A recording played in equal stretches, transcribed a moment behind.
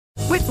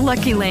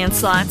Lucky Land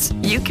Slots,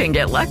 you can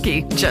get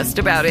lucky just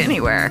about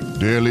anywhere.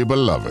 Dearly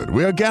beloved,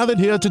 we are gathered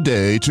here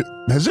today to...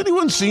 Has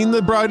anyone seen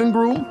the bride and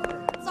groom?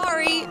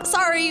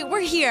 Sorry, we're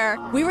here.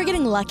 We were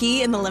getting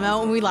lucky in the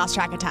limo and we lost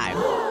track of time.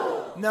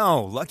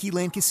 No, Lucky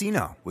Land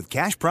Casino, with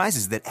cash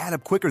prizes that add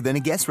up quicker than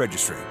a guest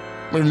registry.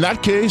 In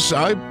that case,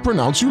 I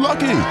pronounce you lucky.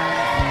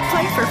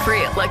 Play for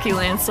free at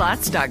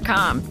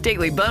LuckyLandSlots.com.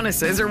 Daily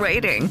bonuses are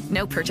waiting.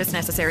 No purchase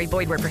necessary.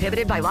 Void where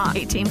prohibited by law.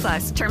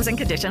 18+. Terms and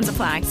conditions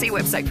apply. See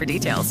website for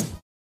details.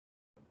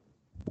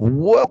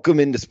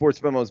 Welcome into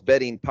Sports Memo's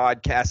Betting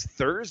Podcast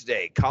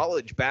Thursday,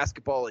 college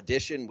basketball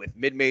edition with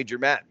Mid-Major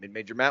Matt.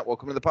 Mid-Major Matt,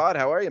 welcome to the pod.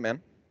 How are you,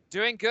 man?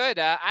 Doing good.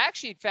 I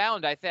actually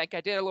found, I think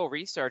I did a little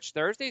research.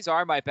 Thursdays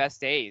are my best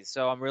days,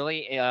 so I'm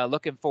really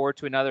looking forward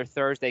to another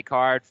Thursday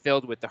card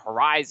filled with the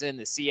Horizon,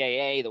 the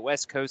CAA, the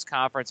West Coast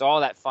Conference,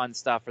 all that fun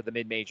stuff for the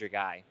mid-major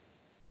guy.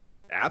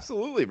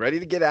 Absolutely. Ready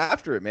to get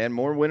after it, man.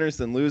 More winners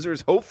than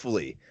losers.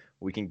 Hopefully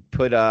we can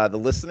put the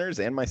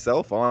listeners and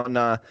myself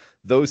on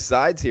those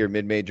sides here,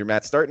 Mid-Major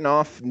Matt. Starting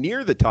off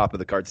near the top of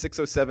the card,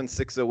 6:07,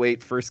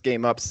 6:08, first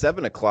game up,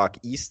 7 o'clock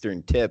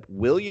Eastern tip.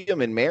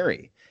 William and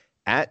Mary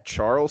at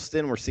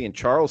Charleston. We're seeing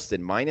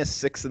Charleston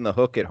 -6 in the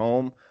hook at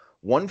home,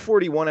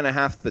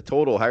 141.5 the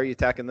total. How are you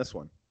attacking this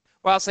one?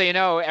 Well, so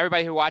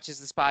everybody who watches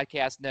this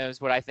podcast knows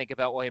what I think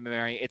about William &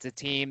 Mary. It's a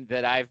team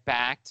that I've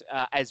backed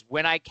as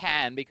when I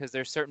can, because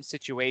there's certain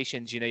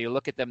situations, you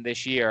look at them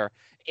this year,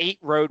 8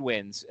 road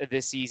wins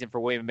this season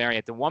for William & Mary.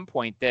 At the one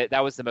point,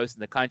 that was the most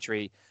in the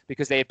country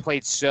because they had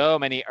played so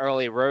many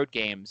early road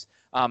games.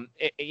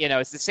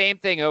 It's the same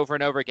thing over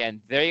and over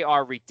again. They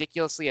are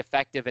ridiculously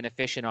effective and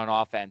efficient on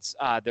offense.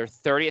 They're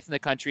 30th in the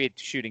country at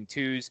shooting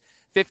twos,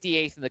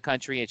 58th in the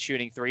country at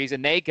shooting threes,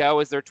 and they go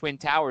as their Twin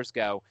Towers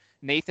go.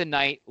 Nathan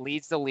Knight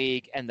leads the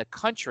league and the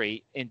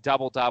country in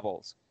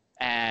double-doubles.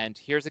 And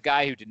here's a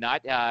guy who did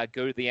not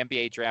go to the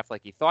NBA draft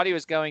like he thought he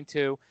was going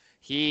to.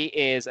 He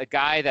is a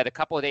guy that a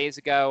couple of days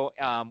ago,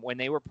 when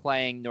they were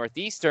playing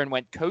Northeastern,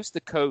 went coast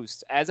to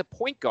coast as a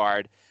point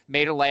guard,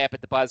 made a layup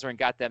at the buzzer and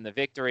got them the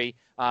victory.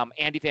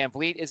 Andy Van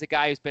Vliet is a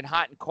guy who's been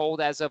hot and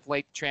cold as of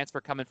late, transfer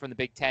coming from the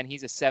Big Ten.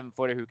 He's a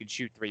 7-footer who can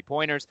shoot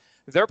 3-pointers.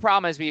 Their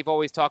problem, as we've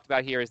always talked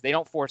about here, is they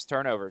don't force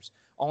turnovers.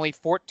 Only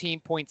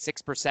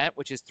 14.6%,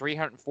 which is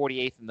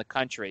 348th in the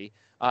country.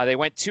 They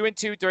went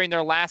 2-2 during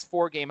their last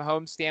 4-game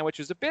homestand, which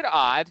was a bit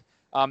odd.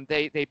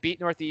 They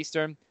beat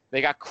Northeastern. They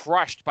got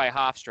crushed by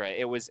Hofstra.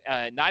 It was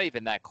not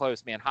even that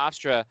close, man.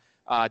 Hofstra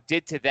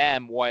did to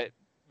them what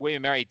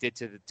William & Mary did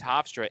to the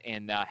Hofstra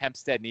in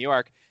Hempstead, New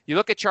York. You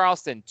look at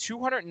Charleston,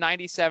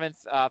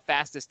 297th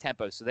fastest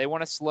tempo. So they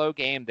want a slow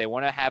game. They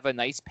want to have a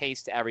nice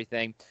pace to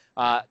everything.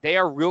 They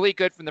are really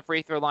good from the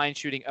free throw line,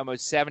 shooting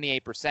almost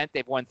 78%.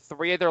 They've won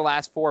 3 of their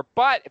last 4.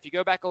 But if you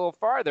go back a little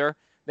farther,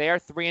 they are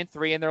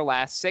 3-3 in their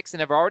last 6 and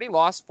have already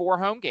lost 4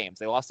 home games.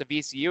 They lost to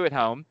VCU at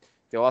home.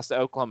 They lost to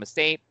Oklahoma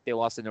State. They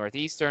lost to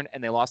Northeastern.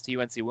 And they lost to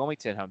UNC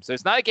Wilmington at home. So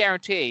it's not a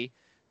guarantee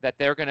that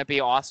they're going to be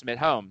awesome at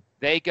home.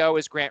 They go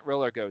as Grant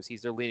Riller goes.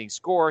 He's their leading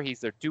scorer. He's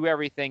their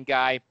do-everything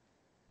guy.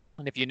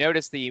 And if you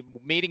notice the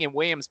meeting in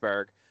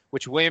Williamsburg,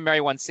 which William &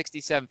 Mary won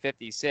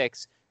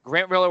 67-56,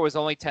 Grant Riller was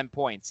only 10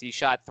 points. He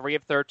shot 3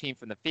 of 13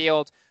 from the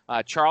field.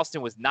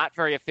 Charleston was not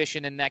very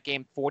efficient in that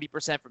game,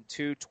 40% from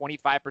 2,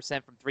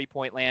 25% from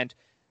three-point land.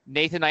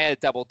 Nathan Knight had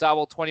a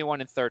double-double,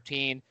 21 and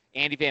 13.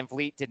 Andy Van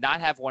Vliet did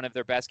not have one of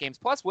their best games.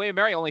 Plus, William &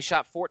 Mary only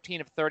shot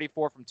 14 of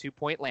 34 from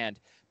two-point land.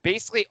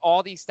 Basically,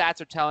 all these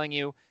stats are telling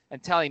you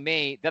and telling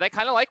me that I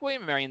kind of like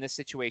William & Mary in this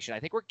situation. I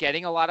think we're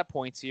getting a lot of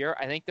points here.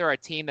 I think they're a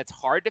team that's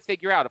hard to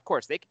figure out. Of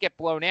course, they could get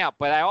blown out.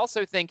 But I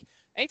also think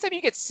anytime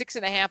you get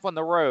 6.5 on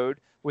the road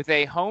with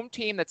a home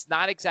team that's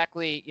not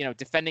exactly,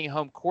 defending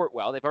home court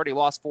well, they've already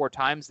lost 4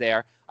 times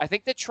there. I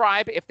think the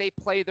Tribe, if they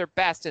play their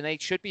best, and they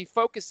should be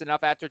focused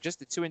enough after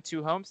just a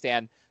 2-2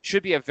 homestand,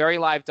 should be a very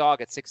live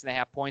dog at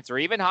 6.5 points, or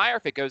even higher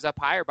if it goes up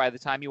higher by the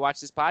time you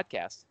watch this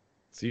podcast.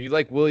 So you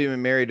like William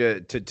 & Mary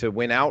to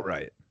win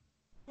outright?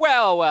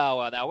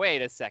 Well, now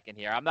wait a second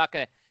here. I'm not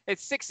going to –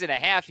 it's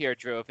 6.5 here,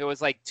 Drew. If it was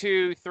like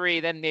 2, 3,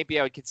 then maybe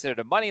I would consider it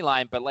a money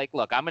line. But,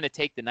 look, I'm going to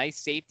take the nice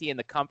safety and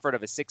the comfort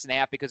of a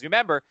 6.5 because,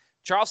 remember,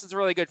 Charleston's a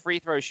really good free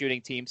throw shooting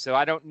team, so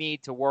I don't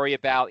need to worry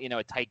about,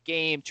 a tight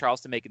game,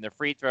 Charleston making their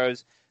free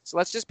throws. So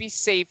let's just be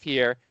safe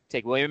here.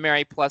 Take William &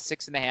 Mary plus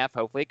 6.5.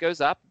 Hopefully it goes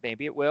up.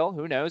 Maybe it will.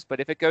 Who knows? But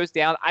if it goes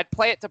down, I'd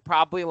play it to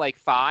probably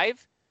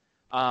 5.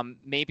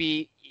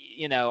 Maybe,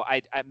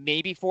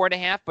 maybe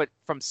 4.5, but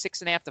from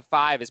 6.5 to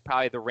 5 is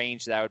probably the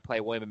range that I would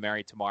play William &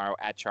 Mary tomorrow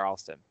at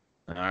Charleston.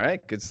 All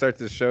right, good start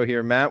to the show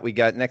here, Matt. We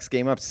got next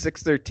game up,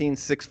 6:13,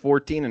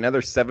 6:14,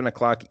 another 7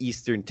 o'clock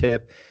Eastern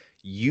tip.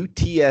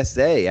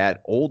 UTSA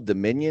at Old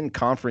Dominion,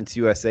 Conference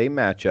USA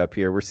matchup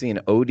here. We're seeing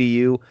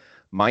ODU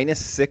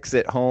 -6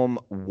 at home,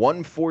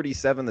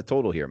 147 the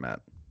total here, Matt.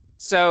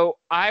 So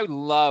I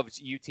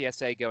loved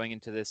UTSA going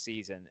into this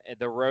season.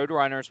 The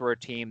Roadrunners were a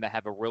team that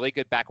have a really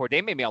good backcourt.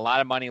 They made me a lot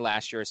of money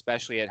last year,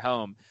 especially at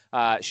home.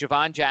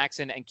 Siobhan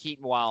Jackson and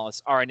Keaton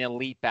Wallace are an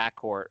elite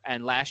backcourt.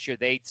 And last year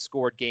they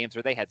scored games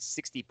where they had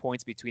 60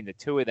 points between the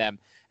two of them.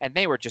 And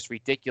they were just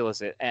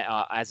ridiculous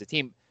as a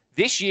team.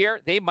 This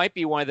year, they might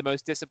be one of the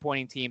most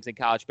disappointing teams in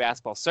college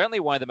basketball, certainly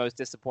one of the most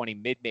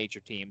disappointing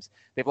mid-major teams.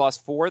 They've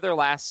lost 4 of their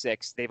last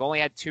 6. They've only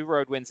had 2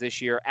 road wins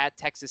this year at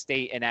Texas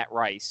State and at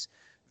Rice.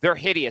 They're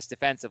hideous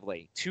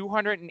defensively.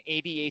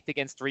 288th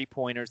against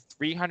three-pointers,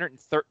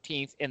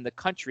 313th in the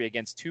country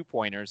against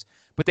two-pointers.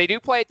 But they do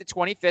play at the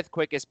 25th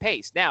quickest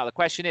pace. Now, the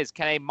question is,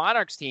 can a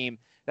Monarchs team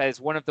that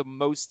is one of the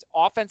most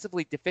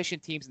offensively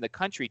deficient teams in the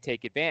country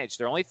take advantage?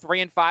 They're only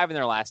 3-5 in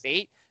their last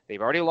 8.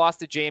 They've already lost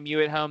to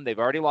JMU at home. They've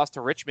already lost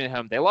to Richmond at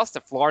home. They lost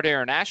to Florida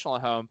International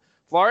at home.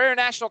 Florida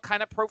International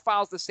kind of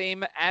profiles the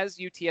same as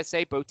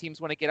UTSA. Both teams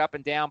want to get up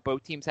and down.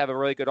 Both teams have a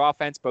really good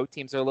offense. Both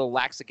teams are a little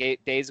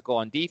lackadaisical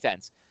on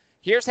defense.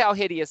 Here's how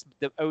hideous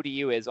the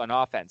ODU is on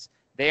offense.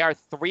 They are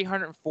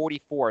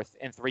 344th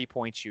in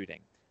three-point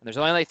shooting. And there's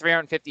only like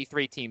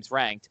 353 teams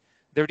ranked.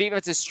 Their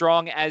defense is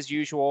strong as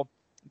usual.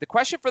 The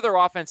question for their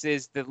offense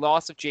is the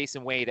loss of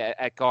Jason Wade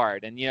at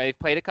guard. And, they've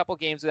played a couple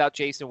games without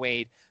Jason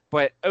Wade,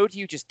 but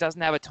ODU just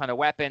doesn't have a ton of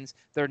weapons.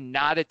 They're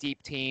not a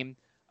deep team.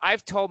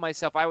 I've told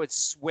myself I would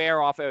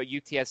swear off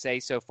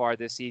UTSA so far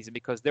this season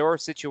because there were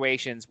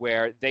situations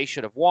where they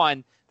should have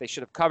won, they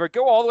should have covered.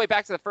 Go all the way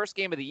back to the first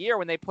game of the year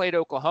when they played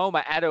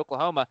Oklahoma at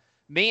Oklahoma.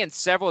 Me and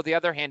several of the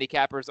other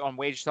handicappers on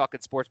Wage Talk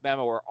and Sports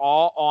Memo were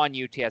all on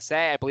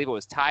UTSA. I believe it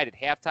was tied at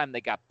halftime.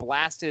 They got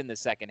blasted in the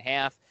second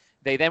half.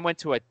 They then went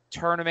to a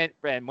tournament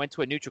and went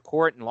to a neutral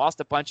court and lost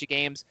a bunch of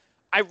games.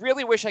 I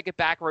really wish I could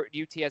back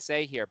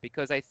UTSA here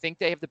because I think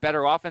they have the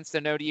better offense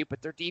than ODU,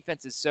 but their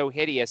defense is so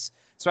hideous.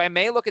 So I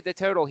may look at the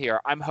total here.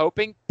 I'm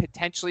hoping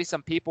potentially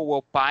some people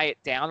will buy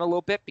it down a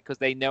little bit because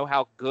they know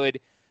how good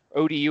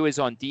ODU is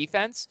on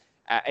defense.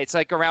 It's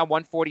like around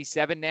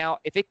 147 now.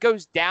 If it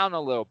goes down a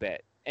little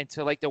bit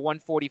into like the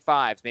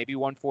 145s, maybe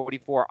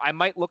 144, I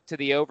might look to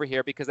the over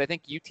here because I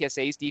think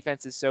UTSA's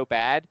defense is so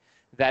bad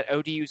that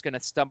ODU is going to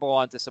stumble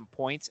onto some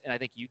points, and I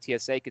think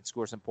UTSA could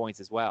score some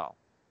points as well.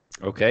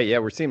 Okay, yeah,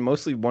 we're seeing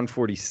mostly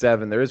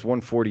 147. There is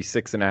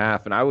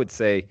 146.5, and I would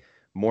say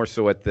more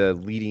so at the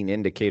leading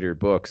indicator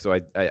book. So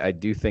I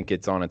do think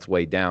it's on its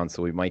way down.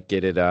 So we might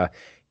get it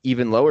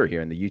even lower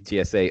here in the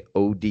UTSA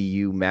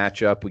ODU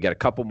matchup. We got a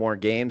couple more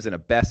games and a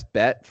best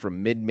bet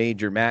from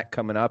Mid-Major Matt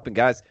coming up. And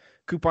guys,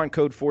 coupon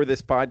code for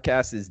this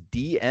podcast is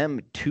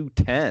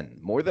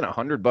DM210. More than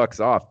 $100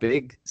 off.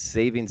 Big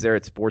savings there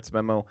at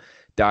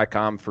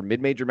sportsmemo.com for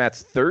Mid-Major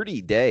Matt's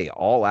 30-day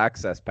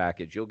all-access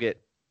package. You'll get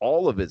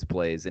all of his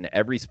plays in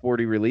every sport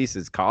he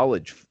releases.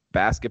 College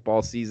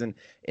basketball season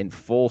in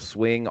full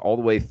swing all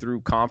the way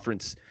through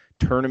conference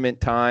tournament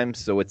time.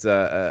 So it's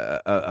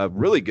a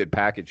really good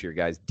package here,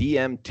 guys.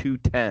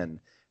 DM210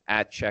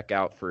 at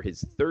checkout for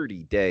his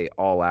 30-day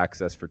all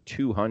access for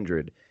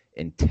 $210.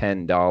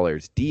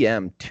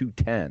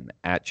 DM210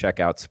 at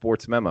checkout,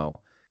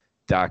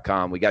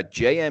 sportsmemo.com. We got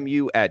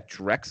JMU at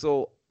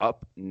Drexel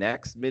up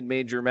next.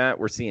 Mid-Major Matt,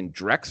 we're seeing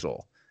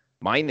Drexel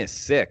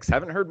 -6.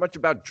 Haven't heard much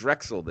about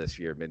Drexel this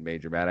year,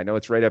 Mid-Major Matt. I know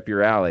it's right up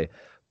your alley,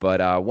 but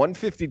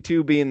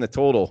 152 being the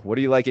total. What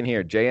are you liking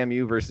here,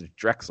 JMU versus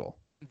Drexel?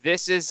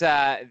 This is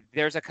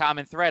there's a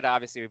common thread.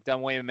 Obviously, we've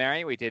done William &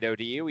 Mary, we did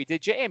ODU, we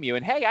did JMU,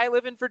 and hey, I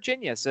live in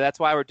Virginia, so that's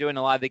why we're doing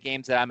a lot of the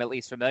games that I'm at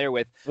least familiar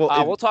with.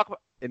 Well, we'll talk about.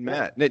 And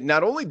Matt,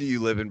 not only do you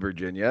live in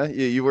Virginia,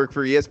 you work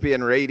for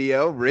ESPN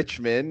Radio,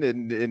 Richmond,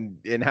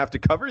 and have to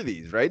cover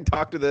these, right?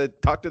 Talk to the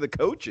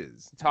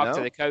coaches.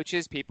 To the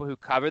coaches, people who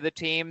cover the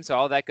teams,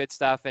 all that good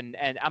stuff. And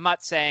I'm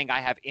not saying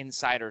I have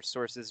insider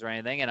sources or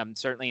anything, and I'm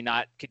certainly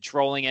not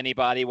controlling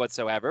anybody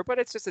whatsoever, but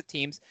it's just the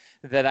teams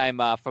that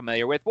I'm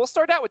familiar with. We'll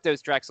start out with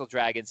those Drexel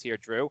Dragons here,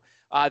 Drew.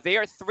 They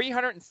are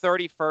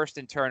 331st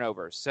in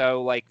turnovers,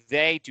 so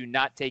they do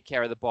not take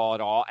care of the ball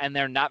at all, and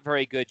they're not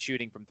very good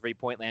shooting from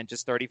three-point land,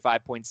 just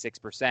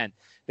 35.6%.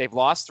 They've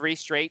lost 3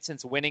 straight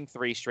since winning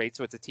 3 straight,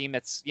 so it's a team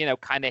that's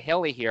kind of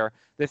hilly here.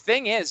 The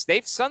thing is,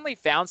 they've suddenly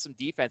found some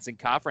defense in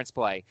conference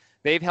play.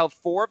 They've held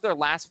 4 of their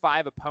last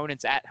 5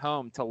 opponents at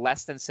home to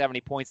less than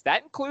 70 points.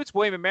 That includes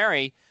William &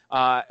 Mary,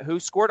 who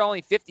scored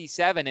only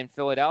 57 in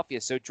Philadelphia.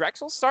 So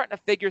Drexel's starting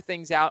to figure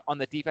things out on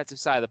the defensive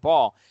side of the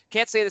ball.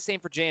 Can't say the same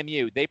for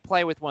JMU. They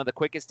play with one of the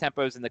quickest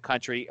tempos in the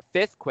country,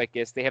 5th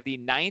quickest. They have the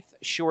 9th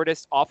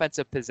shortest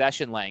offensive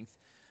possession length.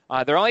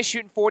 They're only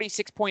shooting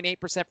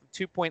 46.8% from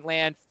two-point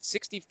land,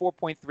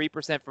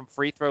 64.3% from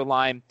free throw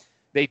line.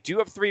 They do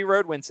have 3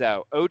 road wins,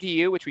 though.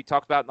 ODU, which we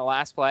talked about in the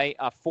last play,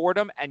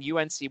 Fordham, and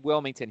UNC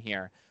Wilmington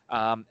here.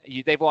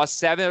 They've lost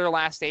 7 of their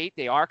last 8.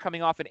 They are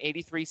coming off an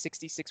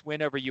 83-66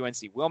 win over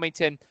UNC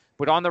Wilmington.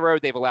 But on the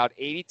road, they've allowed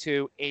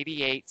 82,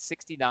 88,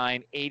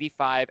 69,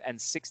 85, and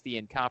 60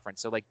 in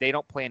conference. So, they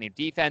don't play any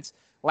defense.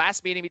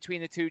 Last meeting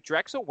between the two,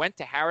 Drexel went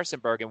to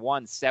Harrisonburg and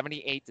won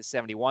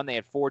 78-71. They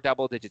had 4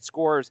 double-digit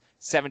scores,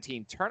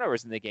 17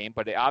 turnovers in the game,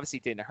 but it obviously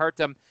didn't hurt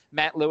them.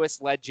 Matt Lewis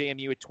led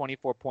JMU with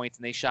 24 points,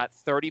 and they shot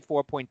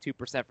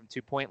 34.2% from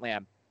two-point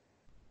land.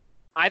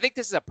 I think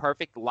this is a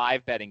perfect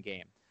live betting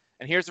game.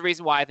 And here's the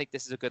reason why I think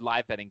this is a good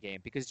live betting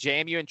game, because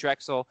JMU and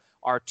Drexel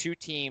are two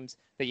teams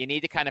that you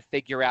need to kind of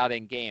figure out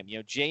in game.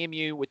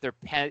 JMU with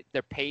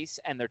their pace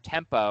and their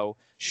tempo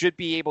should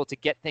be able to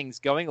get things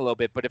going a little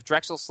bit. But if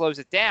Drexel slows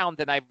it down,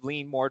 then I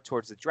lean more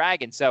towards the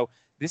Dragon. So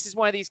this is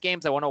one of these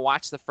games I want to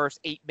watch the first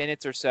 8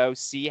 minutes or so,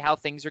 see how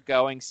things are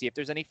going, see if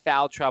there's any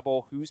foul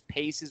trouble, whose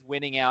pace is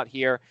winning out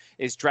here.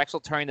 Is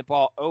Drexel turning the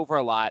ball over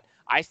a lot?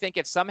 I think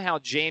if somehow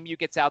JMU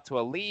gets out to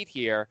a lead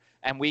here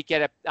and we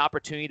get an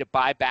opportunity to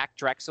buy back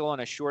Drexel on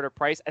a shorter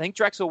price, I think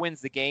Drexel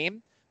wins the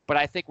game. But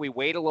I think we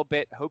wait a little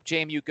bit, hope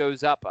JMU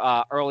goes up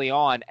early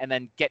on, and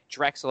then get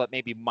Drexel at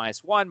maybe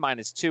 -1,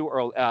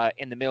 -2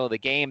 in the middle of the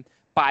game,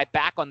 buy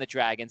back on the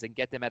Dragons, and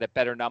get them at a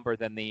better number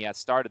than the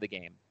start of the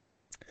game.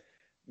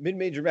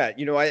 Mid-Major Matt,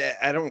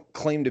 I don't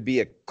claim to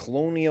be a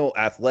Colonial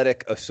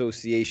Athletic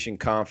Association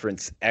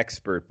Conference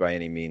expert by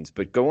any means,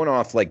 but going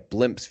off like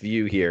Blimp's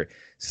view here,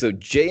 so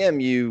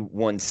JMU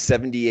won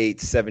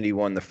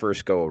 78-71 the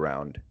first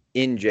go-around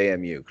in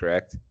JMU,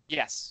 correct?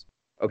 Yes.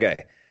 Okay.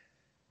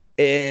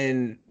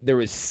 And there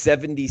was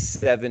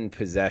 77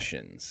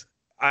 possessions.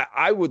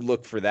 I would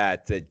look for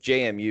that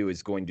JMU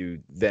is going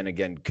to then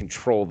again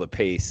control the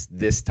pace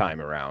this time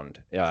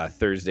around,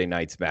 Thursday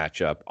night's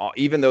matchup.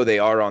 Even though they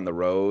are on the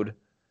road,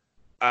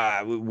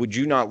 would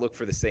you not look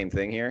for the same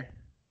thing here?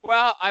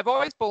 Well, I've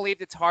always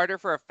believed it's harder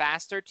for a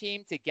faster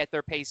team to get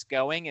their pace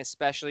going,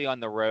 especially on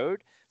the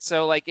road.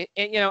 So,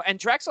 and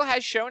Drexel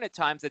has shown at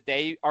times that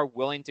they are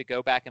willing to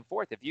go back and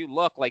forth. If you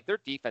look, their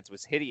defense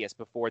was hideous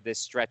before this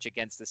stretch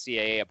against the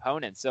CAA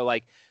opponents. So,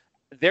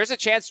 there's a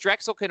chance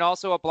Drexel can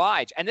also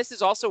oblige. And this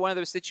is also one of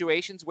those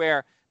situations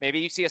where maybe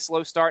you see a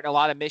slow start and a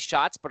lot of missed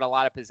shots, but a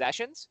lot of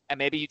possessions. And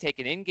maybe you take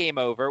an in-game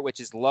over, which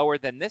is lower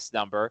than this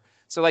number.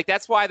 So,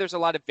 that's why there's a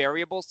lot of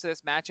variables to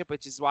this matchup,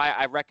 which is why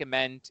I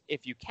recommend,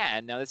 if you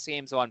can. Now, this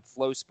game's on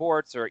Flow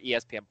Sports or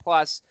ESPN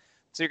Plus.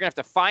 So you're going to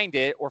have to find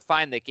it or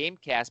find the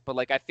Gamecast.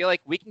 But, I feel like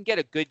we can get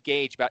a good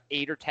gauge about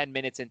 8 or 10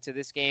 minutes into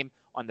this game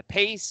on the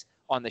pace,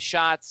 on the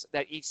shots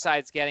that each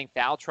side's getting,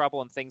 foul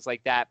trouble and things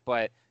like that.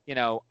 But,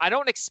 I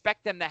don't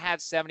expect them to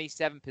have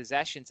 77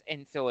 possessions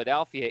in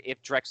Philadelphia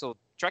if Drexel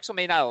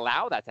may not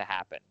allow that to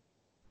happen.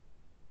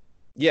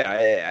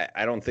 Yeah,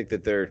 I don't think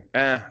that they're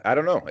I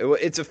don't know.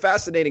 It's a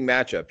fascinating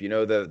matchup.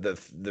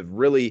 The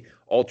really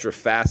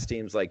ultra-fast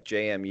teams like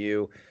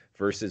JMU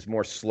versus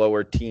more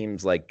slower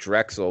teams like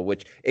Drexel,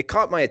 which it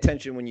caught my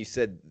attention when you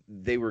said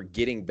they were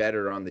getting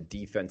better on the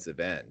defensive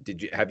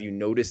end. Have you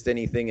noticed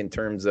anything in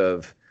terms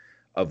of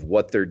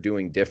what they're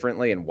doing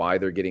differently and why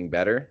they're getting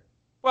better?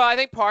 Well, I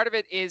think part of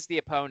it is the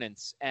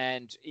opponents.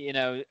 And,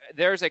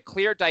 there's a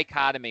clear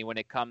dichotomy when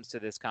it comes to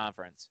this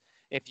conference.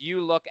 If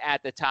you look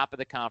at the top of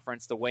the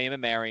conference, the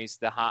William & Marys,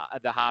 the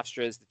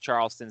Hofstras, the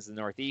Charlestons, the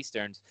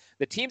Northeasterns,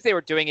 the teams they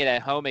were doing it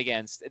at home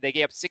against, they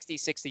gave up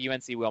 66 to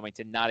UNC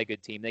Wilmington, not a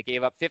good team. They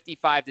gave up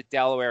 55 to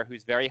Delaware,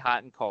 who's very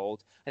hot and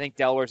cold. I think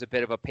Delaware's a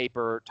bit of a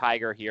paper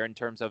tiger here in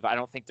terms of I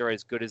don't think they're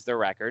as good as their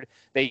record.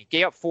 They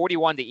gave up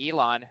 41 to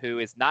Elon, who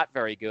is not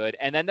very good.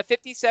 And then the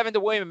 57 to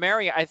William &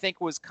 Mary, I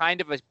think, was kind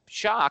of a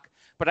shock.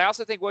 But I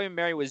also think William &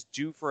 Mary was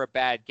due for a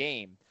bad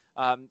game.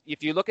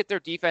 If you look at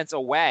their defense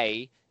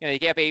away, they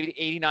gave up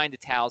 89 to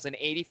Towson,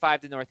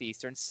 85 to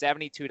Northeastern,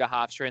 72 to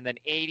Hofstra, and then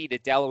 80 to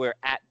Delaware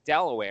at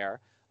Delaware.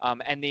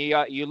 And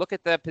you look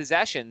at the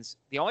possessions,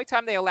 the only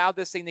time they allowed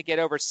this thing to get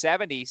over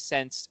 70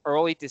 since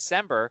early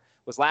December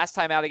was last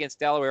time out against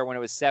Delaware when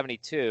it was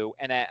 72,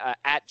 and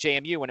at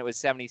JMU when it was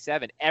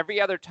 77. Every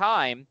other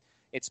time,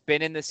 it's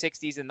been in the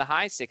 60s and the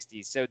high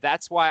 60s. So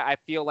that's why I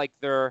feel like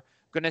they're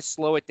going to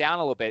slow it down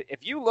a little bit.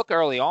 If you look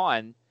early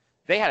on,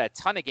 they had a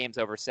ton of games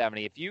over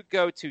 70. If you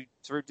go through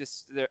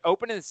the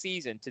open of the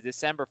season to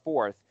December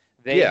 4th,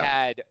 they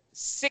had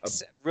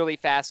 6 really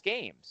fast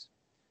games.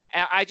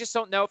 And I just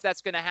don't know if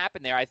that's going to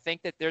happen there. I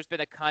think that there's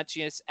been a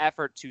conscious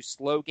effort to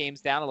slow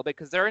games down a little bit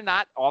because they're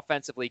not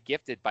offensively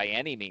gifted by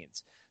any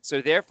means. So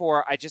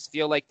therefore, I just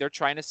feel like they're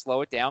trying to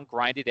slow it down,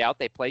 grind it out.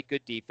 They play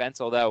good defense,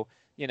 although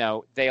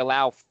they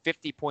allow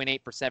 50.8%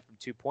 from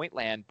 2-point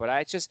land.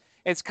 But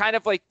it's kind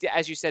of like,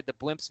 as you said, the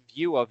Blimps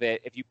view of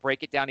it. If you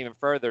break it down even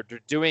further,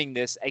 they're doing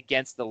this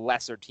against the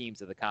lesser teams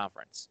of the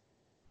conference.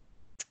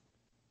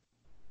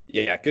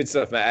 Yeah, good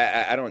stuff,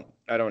 man.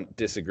 I don't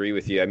disagree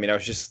with you. I mean, I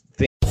was just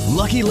thinking.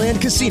 Lucky Land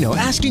Casino,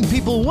 asking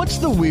people, what's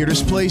the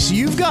weirdest place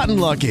you've gotten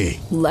lucky?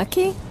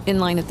 Lucky? In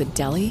line at the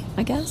deli,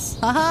 I guess?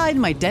 Aha, in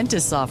my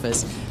dentist's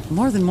office.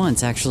 More than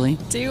once, actually.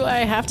 Do I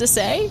have to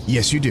say?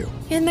 Yes, you do.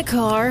 In the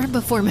car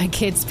before my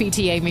kids'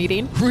 PTA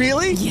meeting.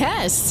 Really?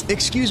 Yes.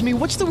 Excuse me,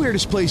 what's the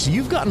weirdest place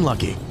you've gotten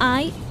lucky?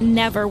 I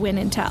never win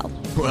and tell.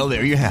 Well,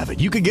 there you have it.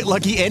 You can get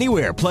lucky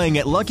anywhere, playing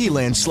at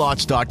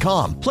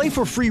LuckyLandSlots.com. Play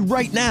for free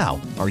right now.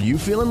 Are you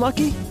feeling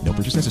lucky? No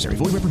purchase necessary.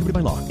 Void where prohibited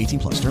by law.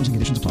 18+. Terms and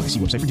conditions apply. See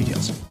website for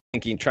details.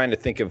 Trying to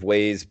think of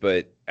ways,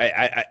 but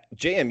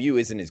JMU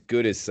isn't as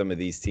good as some of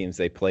these teams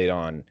they played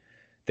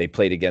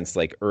against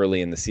like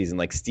early in the season,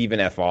 like Stephen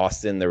F.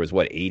 Austin. There was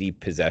 80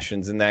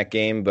 possessions in that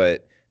game,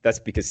 but that's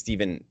because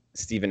Stephen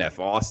F.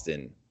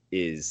 Austin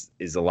is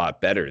a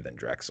lot better than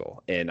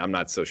Drexel, and I'm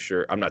not so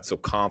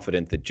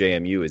confident that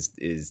JMU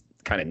is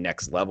kind of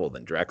next level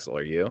than Drexel.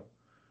 Are you?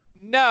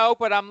 No,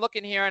 but I'm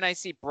looking here and I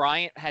see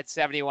Bryant had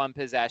 71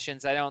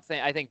 possessions.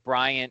 I think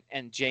Bryant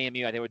and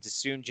JMU, I would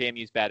assume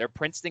JMU's better.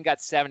 Princeton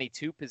got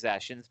 72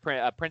 possessions.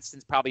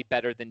 Princeton's probably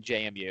better than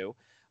JMU.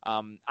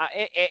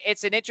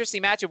 It's an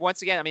interesting matchup.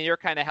 Once again, I mean, you're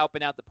kind of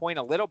helping out the point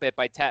a little bit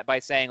by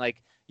saying,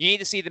 like, you need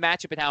to see the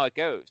matchup and how it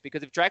goes.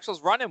 Because if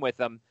Drexel's running with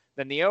them,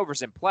 then the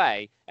over's in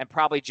play, and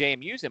probably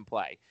JMU's in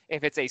play.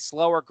 If it's a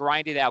slower,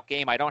 grinded-out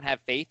game, I don't have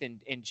faith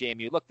in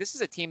JMU. Look, this is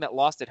a team that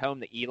lost at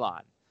home to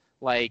Elon.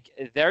 Like,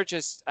 they're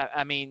just,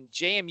 I mean,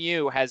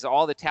 JMU has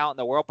all the talent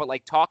in the world, but,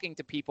 like, talking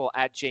to people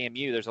at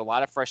JMU, there's a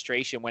lot of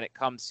frustration when it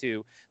comes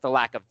to the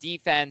lack of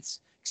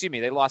defense. Excuse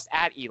me, they lost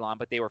at Elon,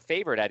 but they were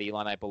favored at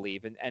Elon, I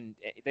believe. And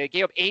they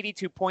gave up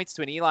 82 points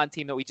to an Elon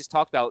team that we just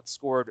talked about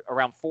scored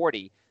around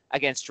 40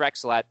 against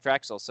Drexel at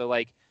Drexel. So,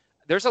 like,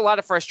 there's a lot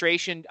of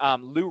frustration.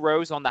 Lou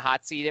Rose on the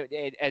hot seat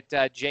at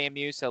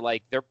JMU. So,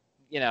 like, they're,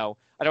 you know,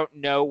 I don't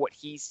know what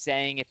he's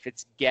saying, if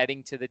it's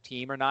getting to the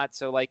team or not.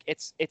 So, like,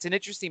 it's an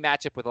interesting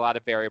matchup with a lot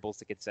of variables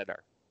to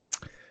consider.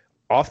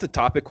 Off the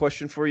topic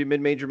question for you,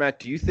 mid-major Matt,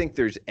 do you think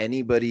there's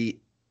anybody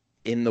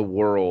in the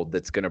world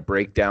that's going to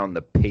break down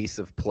the pace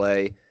of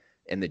play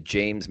in the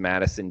James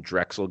Madison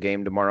Drexel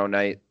game tomorrow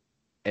night?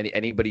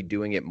 Anybody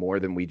doing it more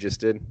than we just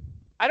did?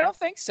 I don't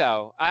think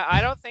so. I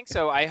don't think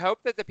so. I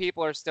hope that the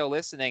people are still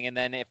listening, and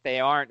then if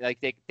they aren't, like,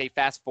 they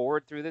fast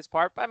forward through this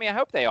part. But I mean, I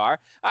hope they are.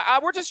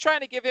 We're just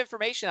trying to give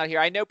information out here.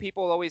 I know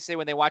people always say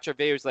when they watch our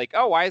videos, like,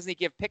 oh, why doesn't he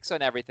give picks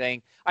on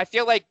everything? I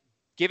feel like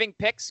giving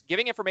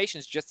information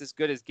is just as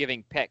good as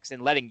giving picks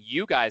and letting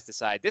you guys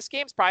decide. This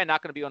game's probably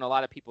not going to be on a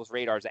lot of people's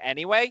radars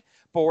anyway,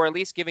 but we're at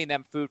least giving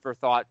them food for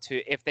thought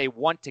to if they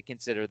want to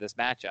consider this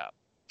matchup.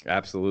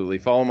 Absolutely.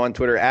 Follow him on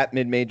Twitter at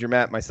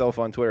MidMajorMatt, myself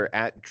on Twitter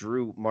at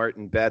Drew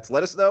Martin Betts.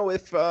 Let us know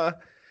if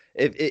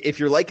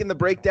you're liking the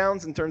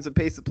breakdowns in terms of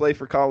pace of play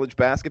for college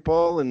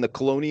basketball in the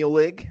Colonial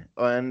League.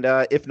 And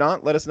if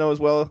not, let us know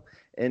as well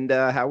and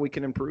how we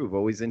can improve.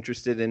 Always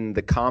interested in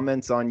the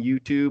comments on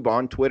YouTube,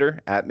 on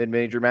Twitter at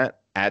MidMajorMatt,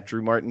 at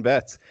Drew Martin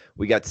Betts.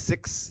 We got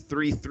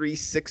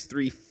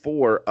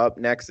 633-634 up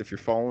next if you're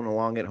following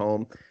along at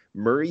home.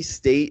 Murray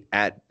State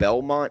at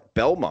Belmont.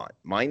 Belmont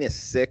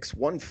 -6,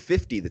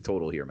 150 the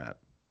total here, Matt.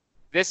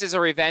 This is a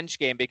revenge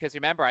game because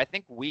remember, I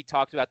think we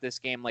talked about this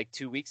game like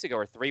 2 weeks ago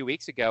or 3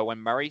 weeks ago when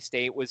Murray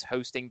State was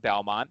hosting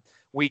Belmont.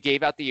 We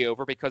gave out the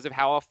over because of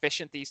how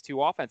efficient these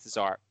two offenses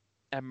are.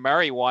 And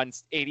Murray won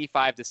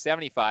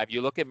 85-75.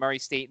 You look at Murray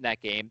State in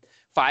that game,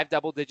 5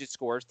 double-digit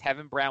scores.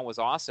 Tevin Brown was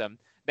awesome.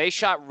 They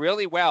shot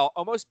really well,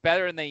 almost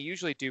better than they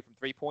usually do from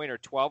three-pointer,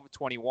 12 of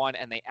 21,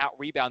 and they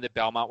out-rebounded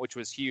Belmont, which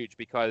was huge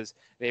because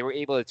they were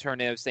able to turn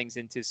those things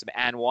into some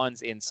and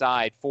ones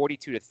inside.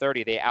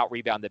 42-30, they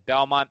out-rebounded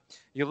Belmont.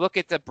 You look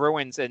at the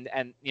Bruins, and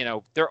you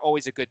know they're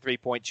always a good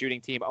three-point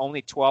shooting team,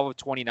 only 12 of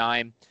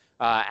 29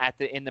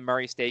 in the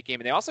Murray State game.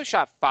 And they also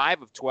shot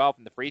 5 of 12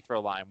 from the free throw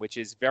line, which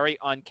is very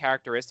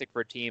uncharacteristic for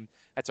a team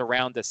that's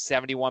around a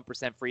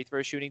 71% free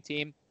throw shooting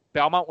team.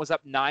 Belmont was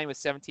up 9 with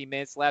 17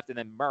 minutes left, and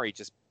then Murray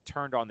just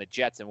turned on the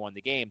Jets and won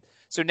the game.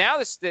 So now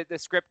the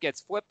script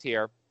gets flipped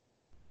here.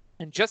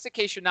 And just in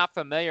case you're not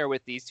familiar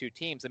with these two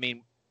teams, I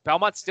mean,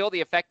 Belmont's still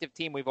the effective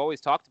team we've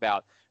always talked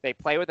about. They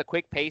play with a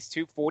quick pace,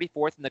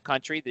 244th in the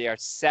country. They are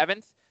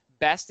 7th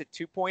best at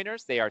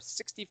two-pointers. They are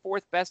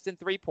 64th best in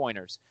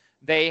three-pointers.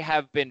 They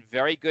have been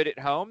very good at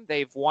home.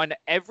 They've won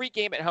every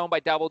game at home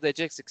by double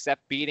digits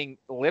except beating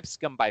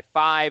Lipscomb by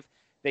 5.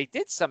 They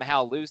did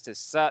somehow lose to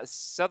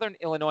Southern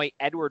Illinois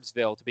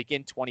Edwardsville to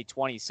begin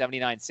 2020,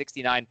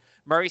 79-69.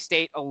 Murray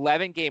State,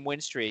 11-game win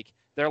streak.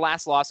 Their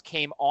last loss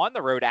came on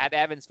the road at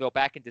Evansville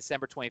back in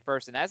December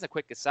 21st. And as a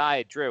quick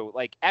aside, Drew,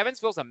 like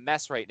Evansville's a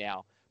mess right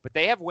now, but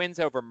they have wins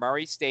over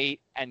Murray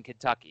State and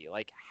Kentucky.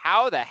 Like,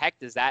 how the heck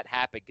does that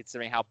happen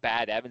considering how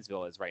bad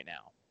Evansville is right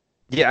now?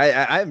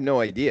 Yeah, I have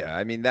no idea.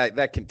 I mean,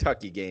 that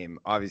Kentucky game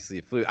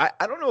obviously flew.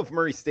 I don't know if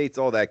Murray State's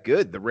all that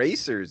good. The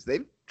Racers,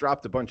 they've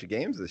dropped a bunch of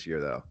games this year,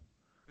 though.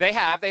 They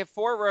have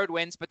 4 road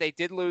wins, but they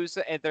did lose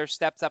their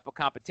steps up of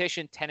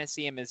competition.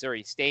 Tennessee and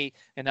Missouri State,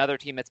 another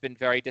team that's been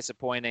very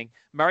disappointing.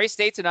 Murray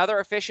State's another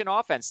efficient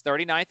offense,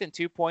 39th in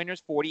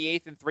two-pointers,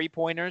 48th in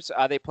three-pointers.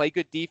 They play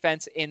good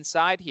defense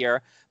inside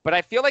here. But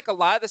I feel like a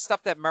lot of the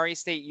stuff that Murray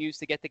State used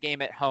to get the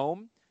game at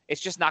home, it's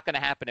just not going to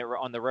happen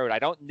on the road. I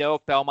don't know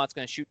if Belmont's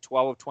going to shoot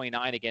 12 of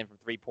 29 again from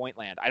three-point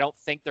land. I don't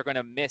think they're going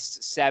to miss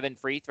 7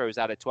 free throws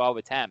out of 12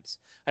 attempts.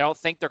 I don't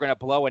think they're going to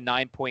blow a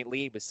 9-point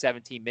lead with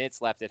 17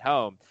 minutes left at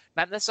home.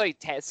 Not necessarily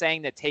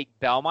saying to take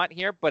Belmont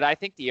here, but I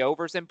think the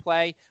over's in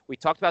play. We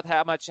talked about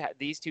how much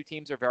these two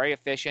teams are very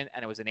efficient,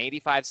 and it was an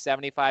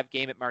 85-75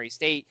 game at Murray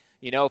State.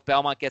 You know, if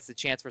Belmont gets the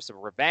chance for some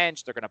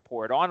revenge, they're going to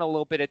pour it on a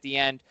little bit at the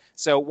end.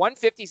 So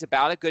 150 is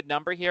about a good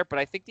number here, but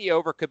I think the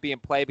over could be in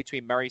play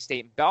between Murray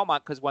State and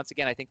Belmont because, once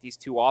again, I think these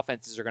two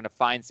offenses are going to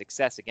find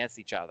success against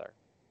each other.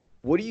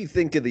 What do you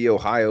think of the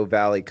Ohio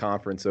Valley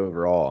Conference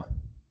overall?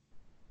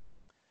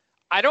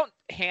 I don't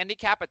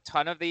handicap a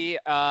ton of the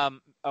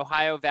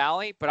Ohio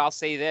Valley, but I'll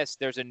say this.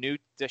 There's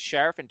the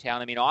sheriff in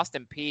town. I mean,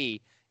 Austin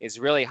Peay is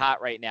really hot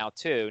right now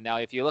too. Now,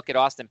 if you look at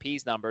Austin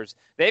Peay's numbers,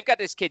 they've got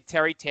this kid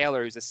Terry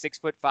Taylor, who's a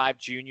 6'5"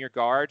 junior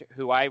guard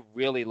who I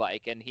really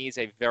like, and he's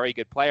a very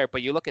good player.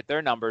 But you look at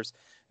their numbers,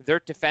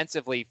 they're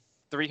defensively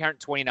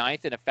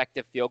 329th in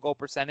effective field goal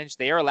percentage.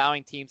 They are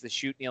allowing teams to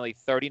shoot nearly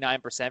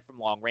 39% from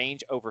long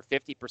range, over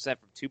 50%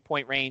 from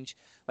 2-point range.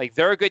 Like,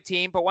 they're a good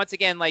team, but once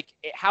again, like,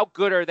 how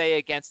good are they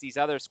against these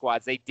other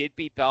squads? They did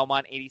beat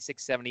Belmont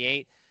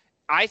 86-78.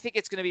 I think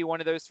it's going to be one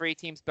of those three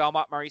teams,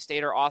 Belmont, Murray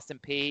State, or Austin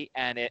Peay.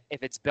 And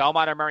if it's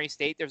Belmont or Murray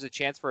State, there's a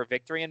chance for a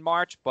victory in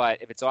March.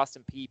 But if it's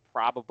Austin Peay,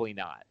 probably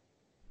not.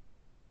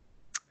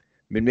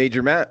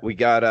 Mid-Major Matt, we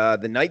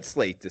got the night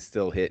slate to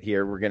still hit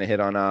here. We're going to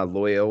hit on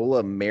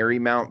Loyola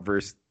Marymount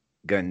versus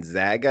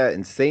Gonzaga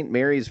and St.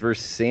 Mary's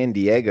versus San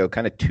Diego.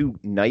 Kind of two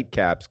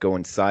nightcaps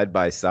going side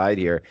by side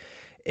here.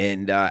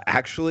 And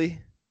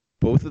actually,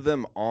 both of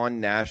them on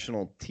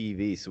national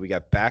TV. So we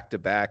got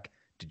back-to-back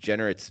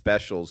degenerate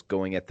specials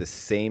going at the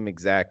same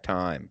exact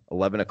time,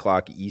 11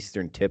 o'clock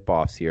Eastern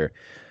tip-offs here.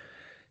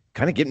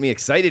 Kind of getting me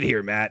excited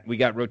here, Matt. We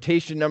got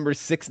rotation numbers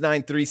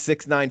 693,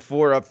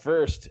 694 up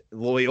first.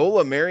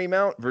 Loyola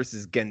Marymount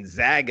versus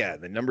Gonzaga,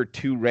 the number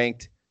 2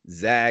 ranked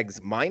Zags,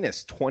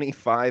 minus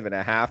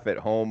 25.5 at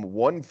home,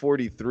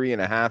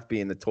 143.5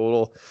 being the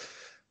total.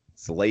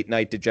 It's a late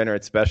night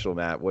degenerate special,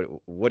 Matt.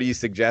 What are you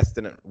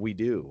suggesting we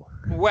do?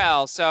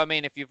 Well, so, I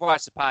mean, if you've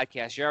watched the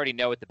podcast, you already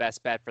know what the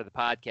best bet for the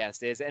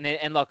podcast is.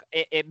 And look,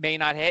 it may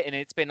not hit, and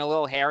it's been a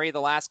little hairy the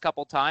last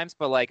couple times,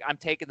 but, like, I'm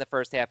taking the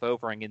first half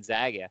over in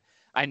Gonzaga.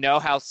 I know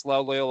how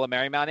slow Loyola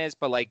Marymount is,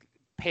 but, like,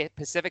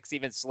 Pacific's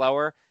even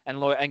slower, and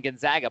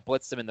Gonzaga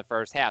blitzed them in the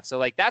first half. So,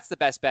 like, that's the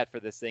best bet for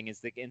this thing is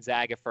the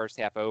Gonzaga first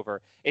half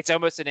over. It's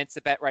almost an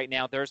instant bet right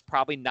now. There's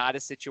probably not a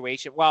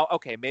situation. Well,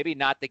 okay, maybe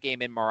not the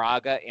game in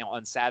Moraga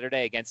on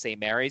Saturday against St.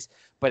 Mary's,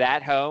 but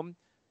at home,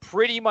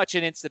 pretty much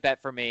an instant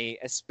bet for me,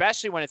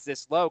 especially when it's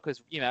this low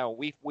because, you know,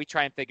 we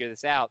try and figure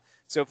this out.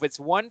 So if it's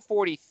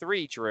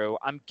 143, Drew,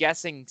 I'm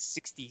guessing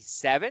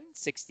 67,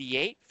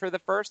 68 for the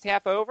first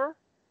half over.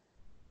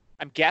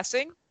 I'm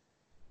guessing.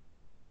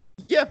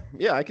 Yeah,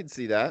 I can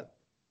see that.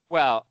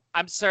 Well,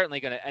 I'm certainly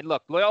going to – and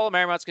look, Loyola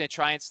Marymount's going to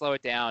try and slow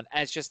it down,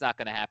 and it's just not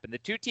going to happen. The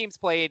two teams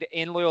played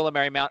in Loyola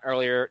Marymount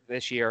earlier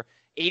this year,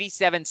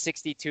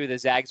 87-62, the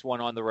Zags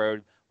won on the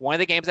road. One of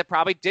the games that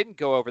probably didn't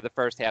go over the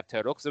first half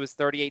total because it was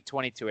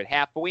 38-22 at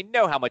half, but we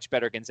know how much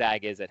better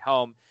Gonzaga is at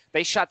home.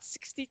 They shot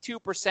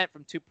 62%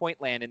 from two-point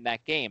land in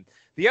that game.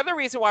 The other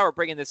reason why we're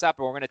bringing this up,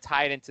 and we're going to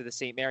tie it into the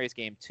St. Mary's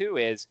game too,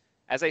 is –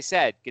 as I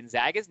said,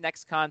 Gonzaga's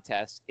next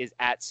contest is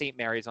at St.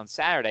 Mary's on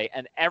Saturday.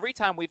 And every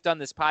time we've done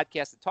this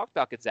podcast and talked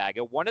about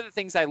Gonzaga, one of the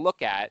things I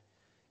look at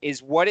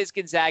is what is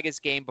Gonzaga's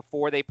game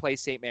before they play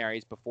St.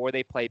 Mary's, before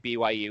they play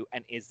BYU,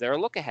 and is there a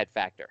look-ahead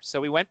factor?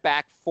 So we went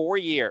back 4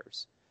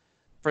 years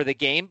for the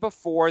game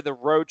before the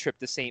road trip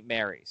to St.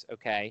 Mary's,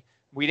 okay?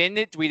 We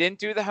didn't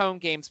do the home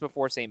games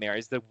before St.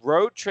 Mary's. The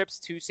road trips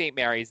to St.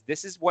 Mary's,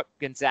 this is what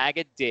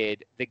Gonzaga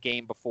did the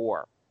game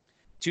before.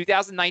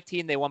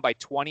 2019, they won by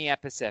 20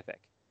 at Pacific.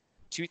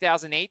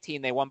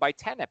 2018, they won by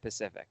 10 at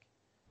Pacific.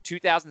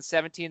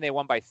 2017, they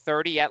won by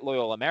 30 at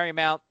Loyola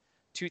Marymount.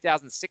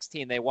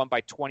 2016, they won by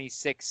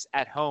 26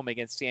 at home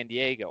against San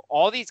Diego.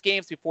 All these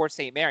games before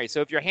St. Mary's.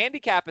 So if you're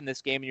handicapping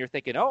this game and you're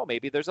thinking, oh,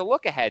 maybe there's a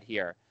look ahead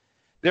here,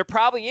 there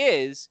probably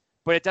is,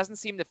 but it doesn't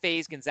seem to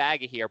phase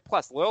Gonzaga here.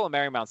 Plus, Loyola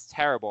Marymount's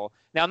terrible.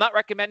 Now, I'm not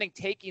recommending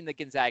taking the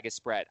Gonzaga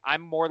spread.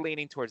 I'm more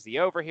leaning towards the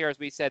over here, as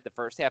we said, the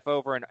first half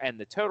over and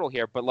the total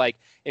here. But, like,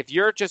 if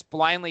you're just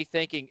blindly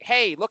thinking,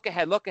 hey, look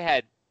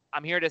ahead,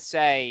 I'm here to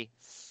say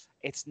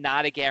it's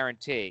not a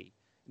guarantee.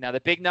 Now,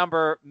 the big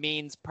number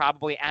means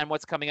probably, and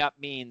what's coming up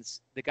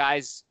means the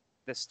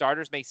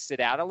starters may sit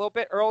out a little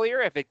bit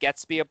earlier if it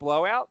gets to be a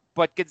blowout.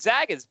 But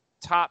Gonzaga's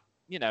top,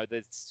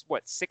 the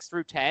 6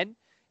 through 10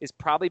 is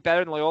probably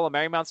better than Loyola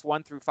Marymount's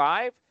 1 through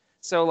 5.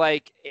 So,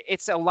 like,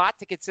 it's a lot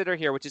to consider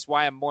here, which is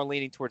why I'm more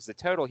leaning towards the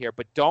total here.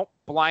 But don't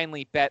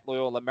blindly bet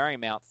Loyola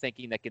Marymount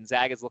thinking that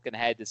Gonzaga's looking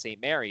ahead to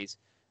St. Mary's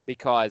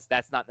because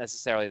that's not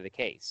necessarily the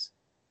case.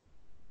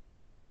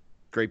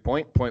 Great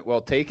point. Point well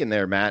taken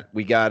there, Matt.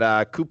 We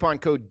got coupon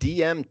code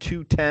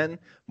DM210,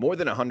 more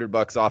than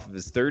 $100 off of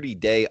his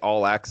 30-day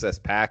all-access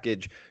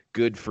package.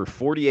 Good for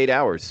 48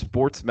 hours.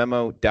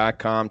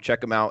 Sportsmemo.com.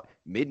 Check him out.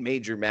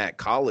 Mid-Major Matt,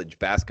 college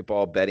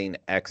basketball betting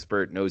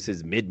expert, knows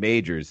his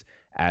mid-majors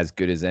as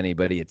good as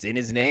anybody. It's in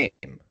his name.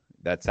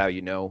 That's how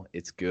you know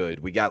it's good.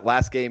 We got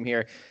last game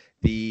here.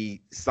 The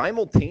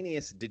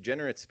simultaneous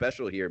degenerate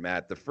special here,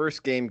 Matt. The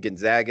first game,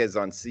 Gonzaga, is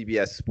on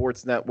CBS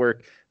Sports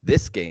Network.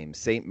 This game,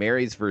 St.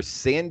 Mary's versus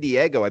San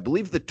Diego. I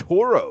believe the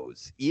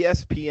Toros,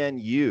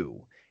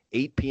 ESPNU,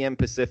 8 p.m.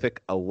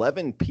 Pacific,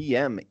 11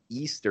 p.m.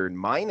 Eastern,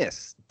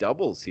 minus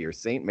doubles here.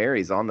 St.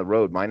 Mary's on the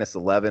road, minus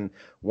 11,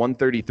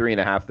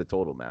 133.5 the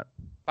total, Matt.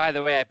 By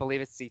the way, I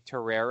believe it's the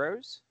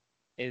Toreros.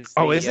 Is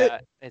it?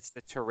 It's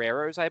the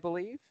Toreros, I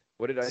believe.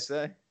 What did I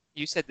say?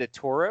 You said the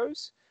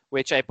Toros,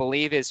 which I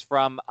believe is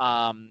from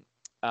the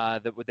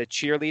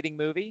cheerleading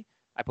movie.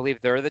 I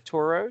believe they're the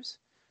Toros.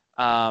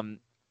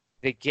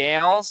 The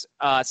Gales.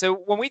 So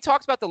when we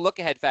talked about the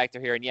look-ahead factor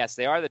here, and yes,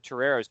 they are the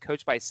Toreros,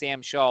 coached by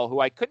Sam Shull,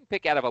 who I couldn't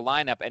pick out of a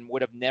lineup and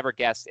would have never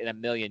guessed in a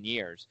million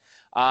years.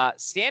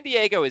 San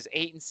Diego is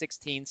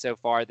 8-16 so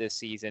far this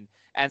season.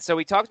 And so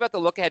we talked about the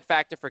look-ahead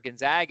factor for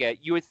Gonzaga.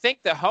 You would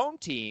think the home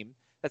team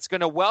that's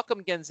going to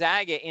welcome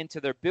Gonzaga into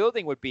their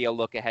building would be a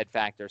look-ahead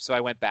factor. So I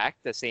went back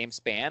the same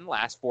span,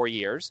 last 4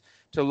 years,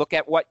 to look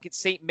at what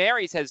St.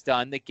 Mary's has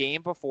done the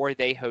game before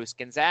they host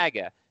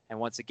Gonzaga. And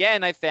once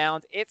again, I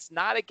found it's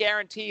not a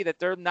guarantee that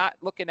they're not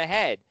looking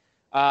ahead.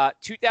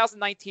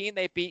 2019,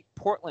 they beat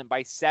Portland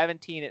by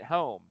 17 at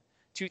home.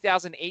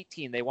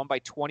 2018, they won by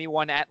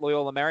 21 at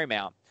Loyola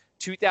Marymount.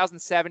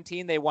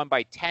 2017, they won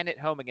by 10 at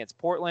home against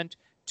Portland.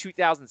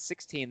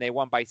 2016, they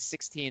won by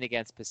 16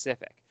 against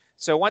Pacific.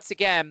 So once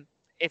again,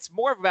 it's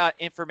more about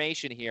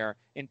information here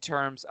in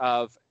terms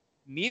of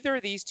neither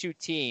of these two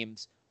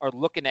teams are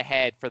looking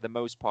ahead for the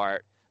most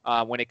part.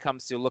 When it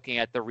comes to looking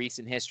at the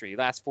recent history,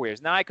 last 4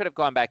 years. Now, I could have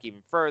gone back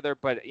even further,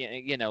 but,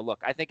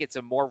 look, I think it's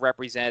a more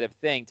representative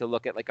thing to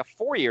look at like a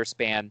 4-year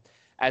span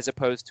as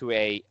opposed to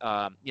a,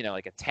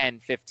 like a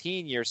 10,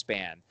 15-year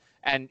span.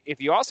 And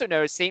if you also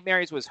notice, St.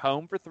 Mary's was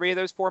home for 3 of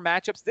those 4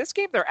 matchups. This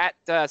game, they're at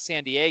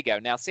San Diego.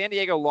 Now, San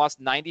Diego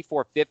lost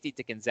 94-50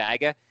 to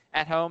Gonzaga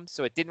at home,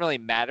 so it didn't really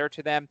matter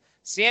to them.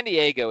 San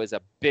Diego is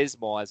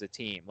abysmal as a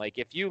team. Like,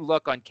 if you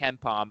look on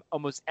KenPom,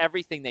 almost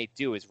everything they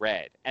do is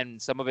red,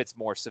 and some of it's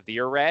more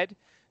severe red.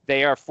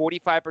 They are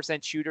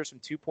 45% shooters from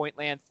two-point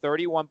land,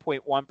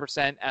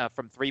 31.1%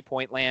 from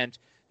three-point land.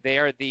 They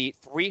are the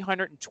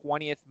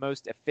 320th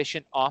most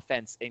efficient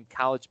offense in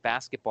college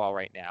basketball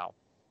right now.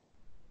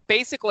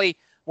 Basically,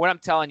 what I'm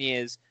telling you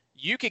is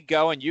you could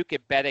go and you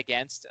could bet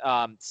against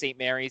St.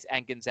 Mary's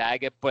and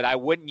Gonzaga, but I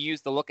wouldn't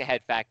use the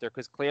look-ahead factor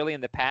because clearly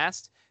in the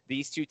past,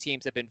 these two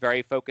teams have been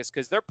very focused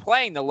because they're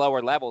playing the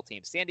lower-level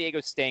teams. San Diego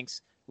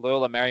stinks.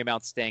 Loyola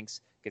Marymount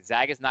stinks.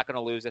 Gonzaga's not going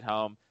to lose at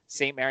home.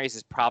 St. Mary's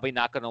is probably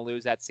not going to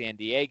lose at San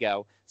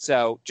Diego.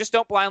 So just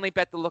don't blindly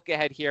bet the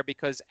look-ahead here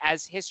because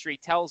as history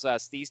tells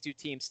us, these two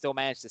teams still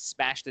managed to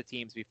smash the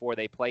teams before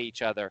they play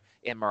each other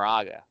in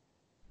Moraga.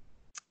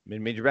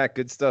 Mid-Major Matt,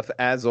 good stuff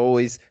as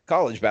always.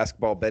 College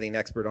basketball betting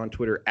expert on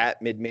Twitter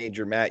at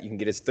Mid-Major Matt. You can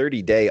get his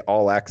 30-day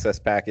all-access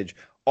package.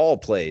 All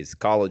plays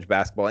college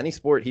basketball, any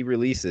sport he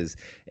releases.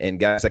 And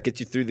guys, that gets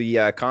you through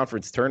the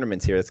conference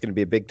tournaments here. That's going to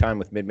be a big time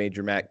with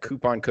Mid-Major Matt.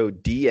 Coupon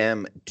code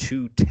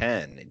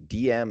DM210,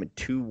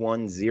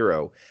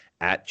 DM210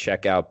 at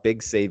checkout.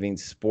 Big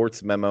savings,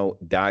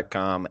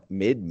 sportsmemo.com.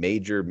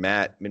 Mid-Major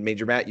Matt.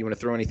 Mid-Major Matt, you want to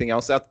throw anything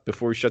else out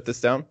before we shut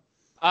this down?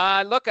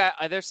 Look,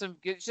 there's some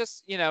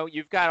just,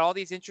 you've got all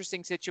these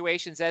interesting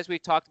situations as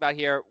we've talked about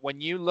here.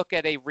 When you look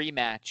at a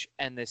rematch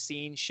and the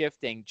scene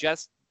shifting,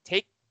 just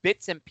take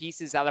bits and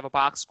pieces out of a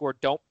box score.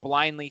 Don't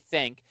blindly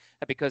think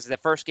that because the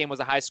first game was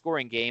a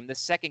high-scoring game, the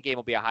second game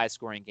will be a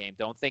high-scoring game.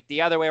 Don't think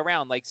the other way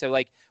around.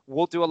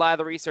 We'll do a lot of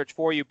the research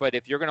for you, but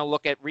if you're going to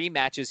look at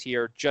rematches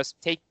here, just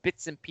take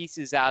bits and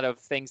pieces out of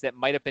things that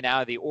might have been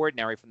out of the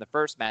ordinary from the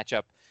first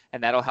matchup,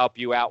 and that'll help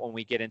you out when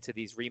we get into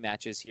these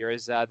rematches here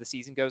as the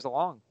season goes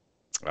along.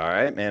 All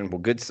right, man. Well,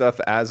 good stuff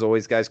as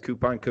always, guys.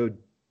 Coupon code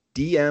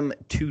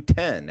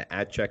DM210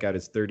 at checkout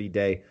is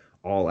 30-day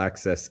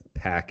all-access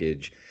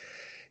package.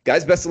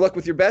 Guys, best of luck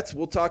with your bets.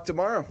 We'll talk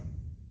tomorrow.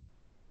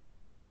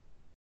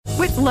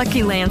 With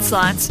Lucky Land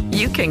Slots,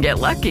 you can get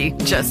lucky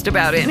just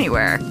about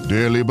anywhere.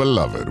 Dearly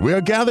beloved, we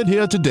are gathered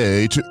here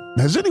today to...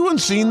 Has anyone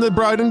seen the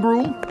bride and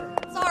groom?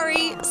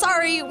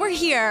 Sorry, we're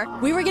here.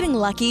 We were getting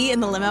lucky in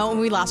the limo and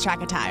we lost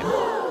track of time.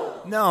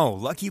 No,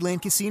 Lucky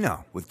Land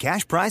Casino, with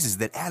cash prizes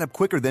that add up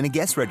quicker than a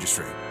guest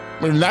registry.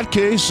 In that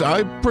case,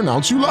 I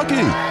pronounce you lucky.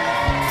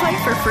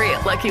 Play for free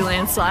at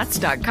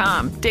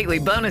LuckyLandSlots.com. Daily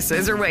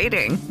bonuses are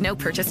waiting. No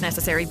purchase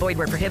necessary. Void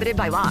where prohibited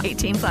by law.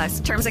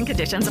 18+. Terms and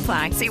conditions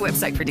apply. See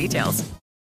website for details.